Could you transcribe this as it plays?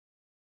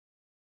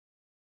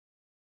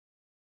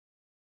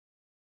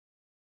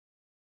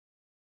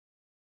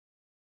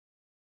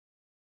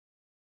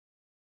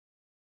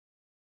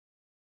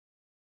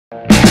I'm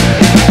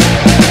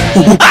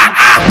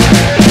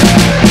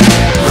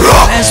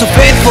so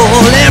faithful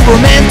and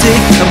romantic,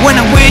 and when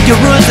I'm with you,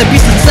 ruins the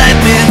beast inside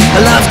me.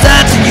 I love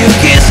touching you,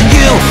 kissing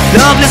you,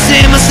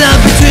 lovelessing myself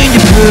between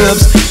your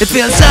boobs. It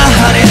feels so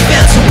hot, it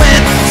feels so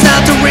wet.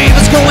 Sound the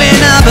rivers going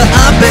up and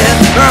up it.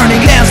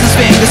 Burning glances,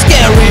 fingers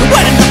scary.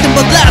 Wearing nothing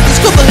but love, it's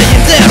super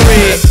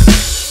legendary.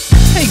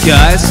 Hey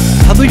guys,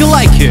 how do you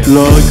like it?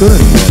 Like an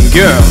animal.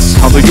 Girls,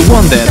 how do you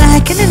want it?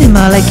 Like an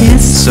animal, I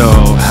guess. So,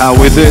 how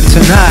we do it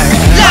tonight?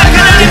 Like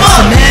an animal!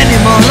 It's an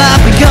animal I've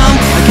become.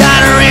 I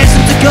got a reason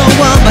to go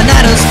on, but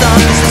I don't stop.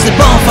 This is a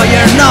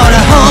bonfire, not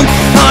a home.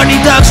 Horny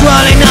dogs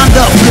rolling on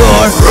the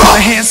floor. My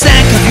hands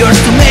sank of yours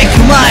to make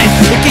you mine.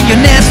 Licking your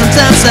nails,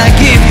 sometimes I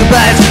give you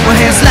bites. One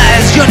hand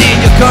slides, you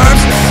need your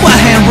curves. One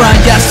hand run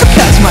just to